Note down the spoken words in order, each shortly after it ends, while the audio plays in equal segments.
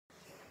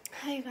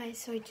Hi guys,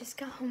 so I just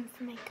got home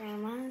from my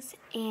grandma's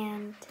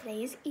and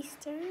today is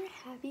Easter.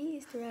 Happy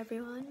Easter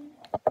everyone.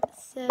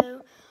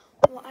 So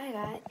what I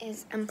got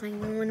is, I'm playing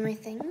with one of my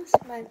things,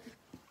 but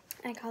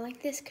I got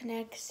like this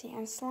Connect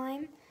sand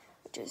slime,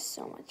 which is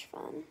so much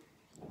fun.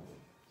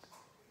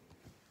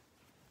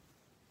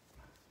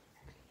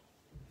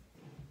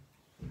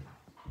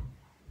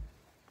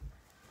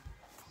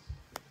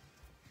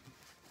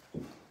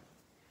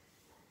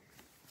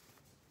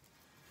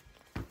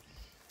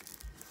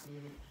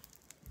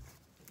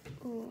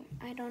 Ooh,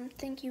 I don't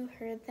think you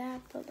heard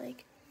that, but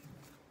like,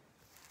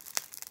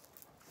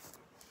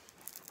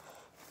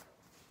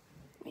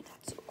 wait,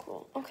 that's so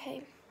cool.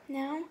 Okay,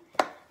 now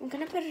I'm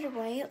gonna put it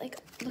away. Like,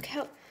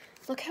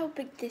 look how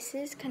big this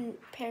is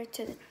compared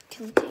to the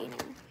container.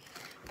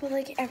 But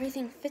like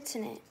everything fits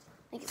in it.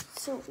 Like,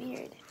 it's so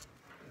weird.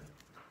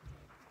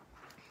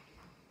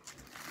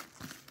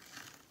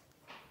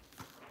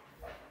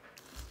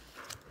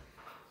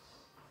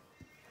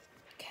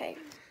 Okay.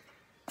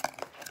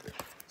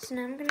 So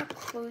now I'm gonna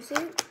close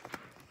it.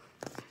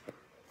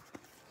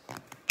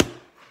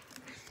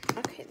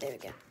 Okay, there we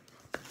go.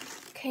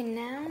 Okay,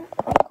 now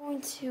I'm going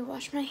to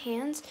wash my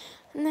hands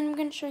and then I'm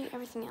gonna show you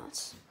everything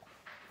else.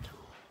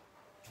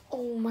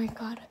 Oh my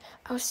god,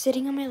 I was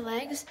sitting on my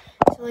legs,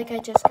 so like I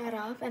just got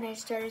up and I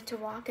started to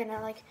walk and I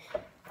like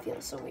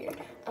feel so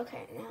weird.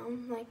 Okay, now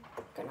I'm like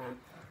gonna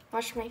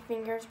wash my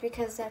fingers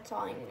because that's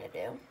all I need to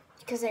do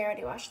because I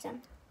already washed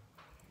them.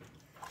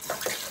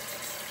 Okay.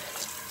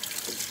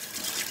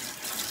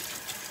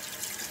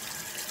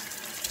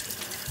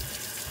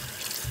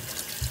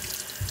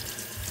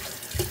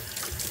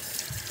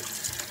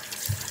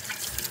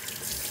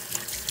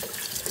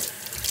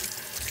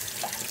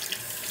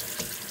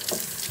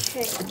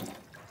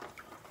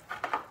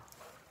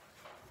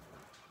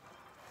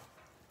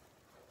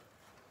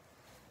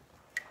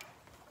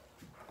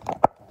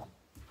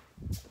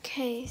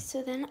 Okay,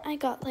 so then I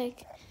got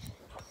like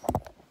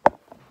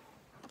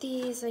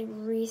these like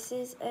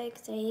Reese's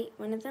eggs. I ate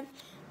one of them.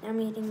 Now I'm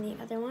eating the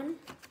other one.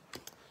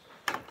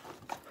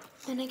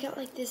 Then I got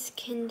like this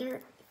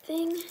Kinder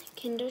thing,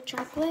 Kinder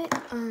chocolate.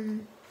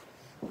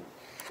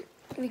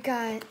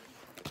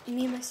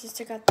 Me and my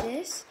sister got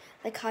this,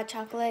 like hot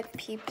chocolate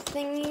peep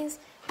thingies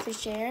to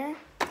share.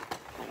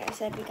 Like I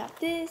said, we got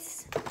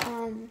this.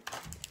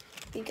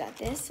 We got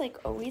this, like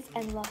always,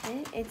 I love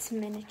it. It's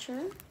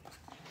miniature.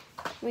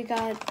 We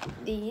got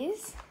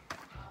these.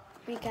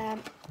 We got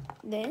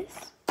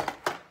this.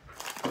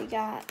 We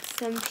got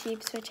some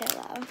peeps, which I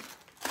love.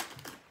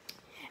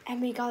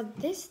 And we got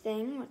this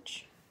thing,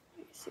 which,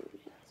 let me see what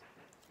it is.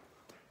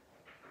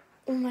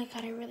 Oh my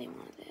god, I really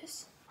want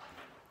this.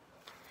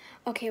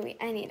 Okay, wait,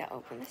 I need to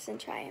open this and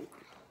try it.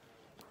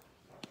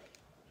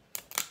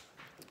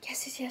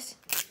 Yes, yes,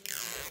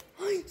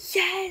 yes.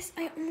 Yes,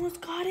 I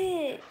almost got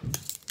it.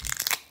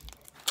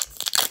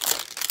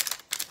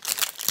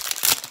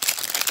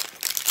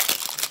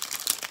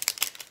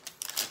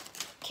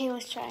 Okay,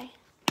 let's try.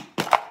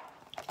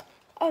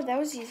 Oh, that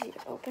was easy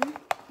to open.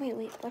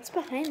 Wait, what's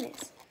behind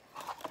this?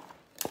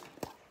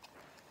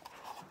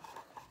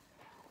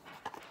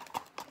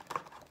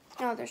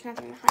 No, there's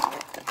nothing behind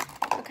it.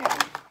 Okay.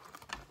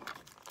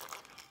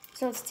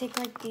 So let's take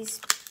like these.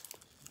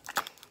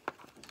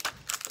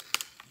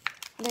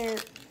 They're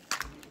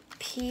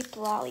peep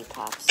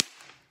lollipops.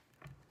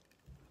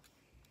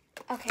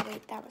 Okay,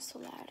 wait, that was so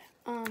loud.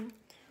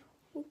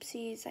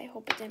 Oopsies, I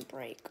hope it didn't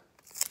break.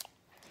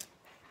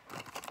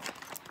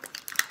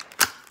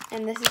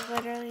 And this is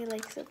literally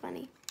like so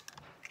funny.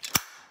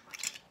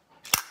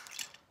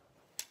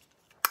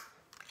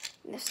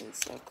 This one's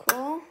so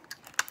cool.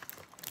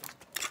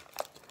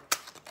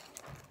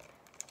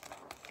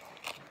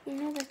 You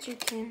know that you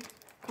can.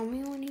 Call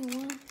me when you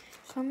want.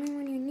 Call me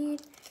when you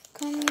need.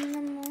 Call me in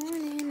the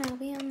morning. I'll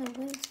be on the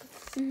way.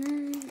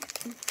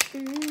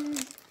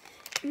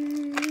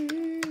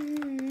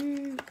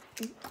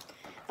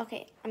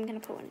 Okay, I'm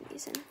gonna put one of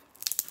these in. I'm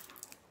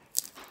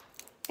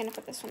gonna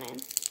put this one in.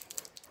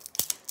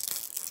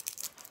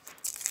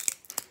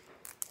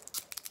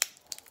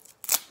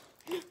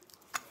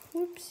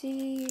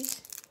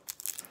 Whoopsies.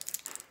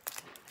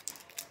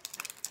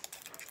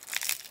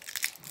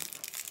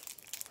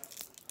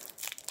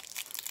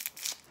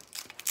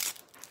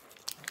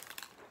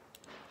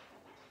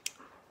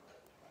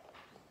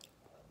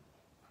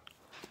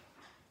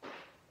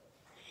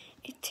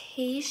 It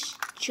tastes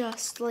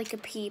just like a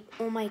peep.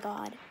 Oh my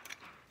god.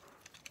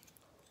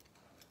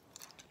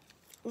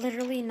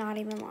 Literally not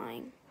even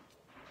lying.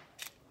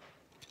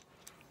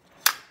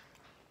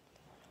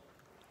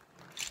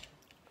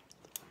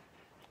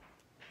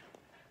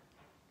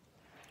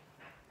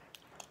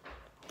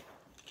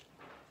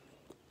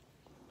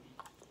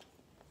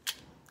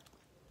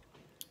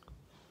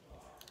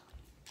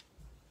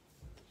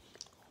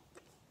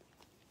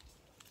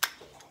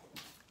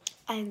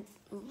 I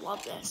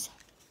love this.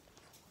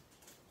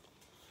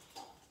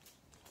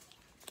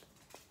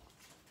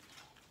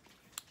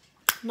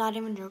 Not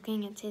even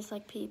joking, it tastes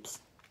like peeps.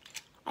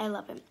 I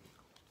love it.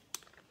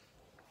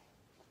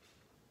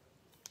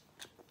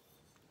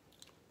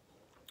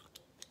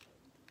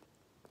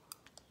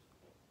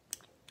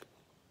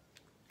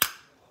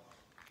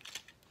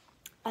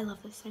 I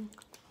love this thing.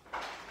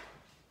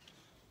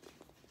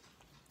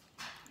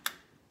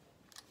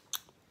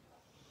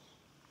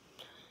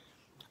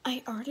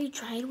 I already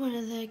tried one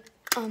of the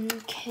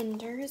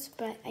Kinders,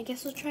 but I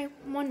guess we'll try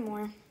one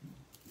more.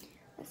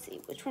 Let's see,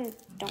 which one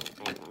don't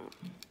I want?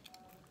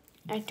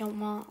 I don't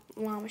want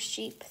llama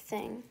sheep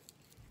thing.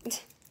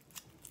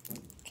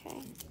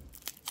 Okay.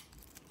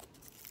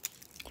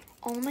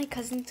 All my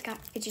cousins got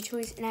fidget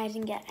toys and I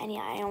didn't get any.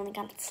 I only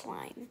got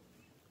slime.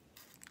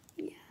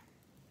 Yeah.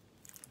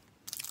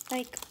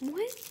 Like,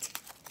 what?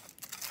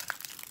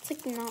 It's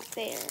like not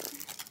fair.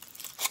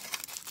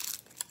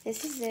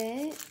 This is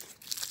it. It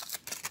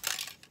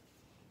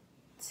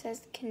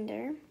says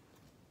Kinder.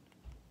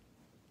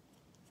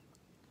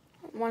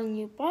 When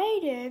you bite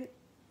it,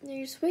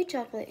 there's sweet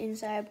chocolate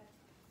inside,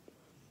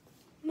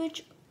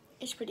 which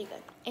is pretty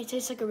good. It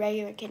tastes like a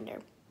regular Kinder.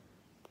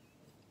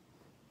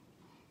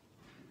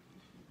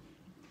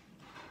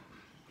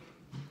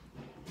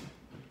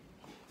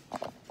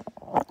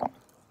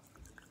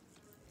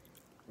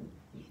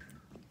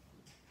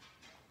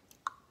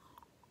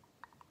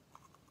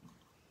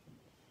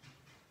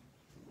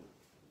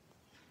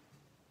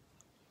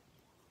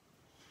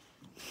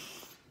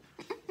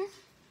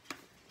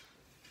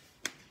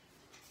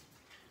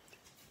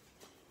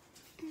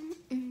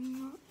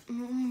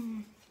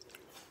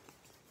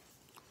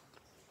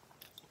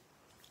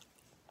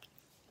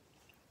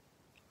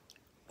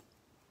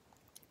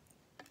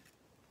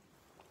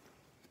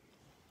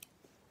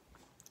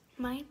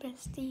 My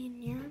bestie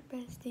and your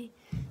bestie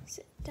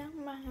sit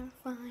down by a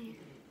fire.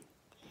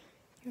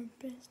 Your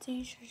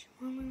bestie says,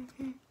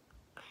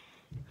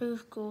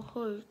 who's go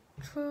hold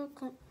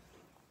chocolate?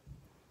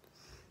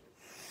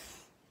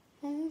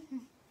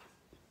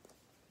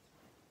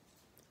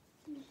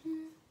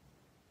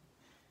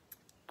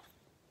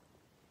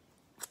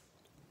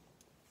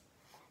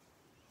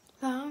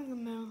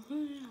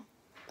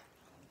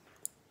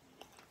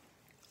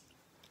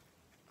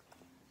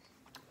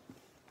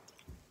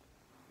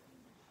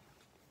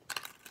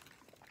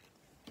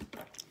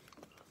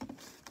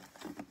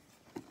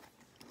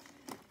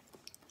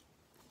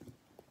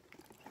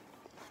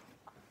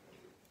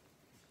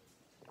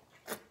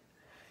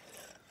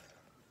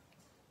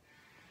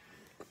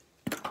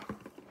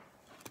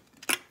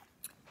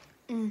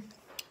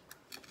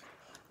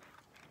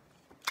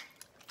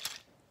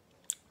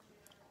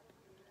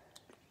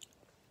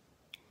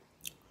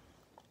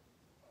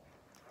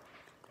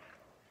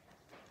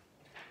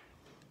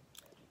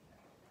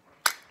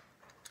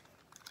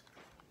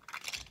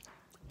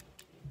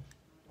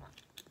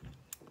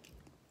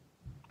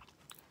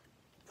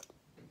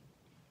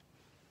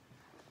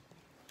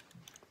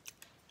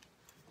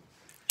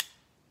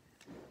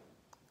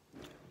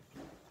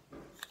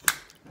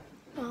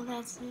 Well,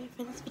 that's it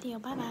for this video.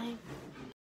 Bye-bye.